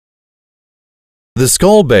The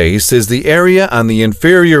skull base is the area on the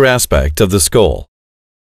inferior aspect of the skull.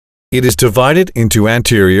 It is divided into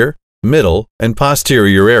anterior, middle, and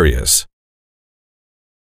posterior areas.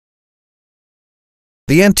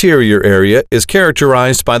 The anterior area is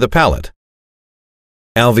characterized by the palate,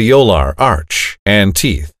 alveolar arch, and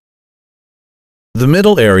teeth. The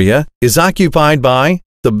middle area is occupied by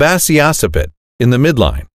the bassiocciput in the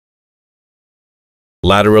midline.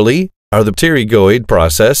 Laterally are the pterygoid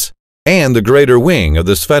process and the greater wing of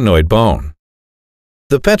the sphenoid bone,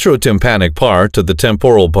 the petrotympanic part of the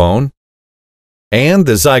temporal bone, and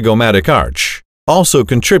the zygomatic arch also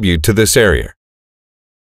contribute to this area.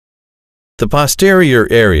 The posterior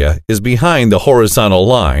area is behind the horizontal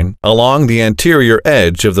line along the anterior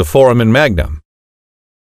edge of the foramen magnum.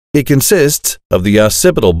 It consists of the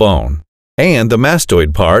occipital bone and the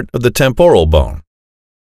mastoid part of the temporal bone.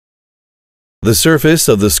 The surface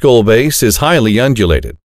of the skull base is highly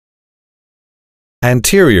undulated.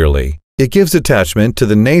 Anteriorly, it gives attachment to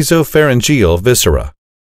the nasopharyngeal viscera.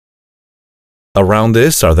 Around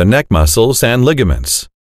this are the neck muscles and ligaments.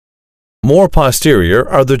 More posterior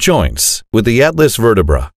are the joints with the atlas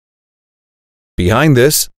vertebra. Behind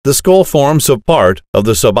this, the skull forms a part of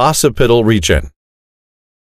the suboccipital region.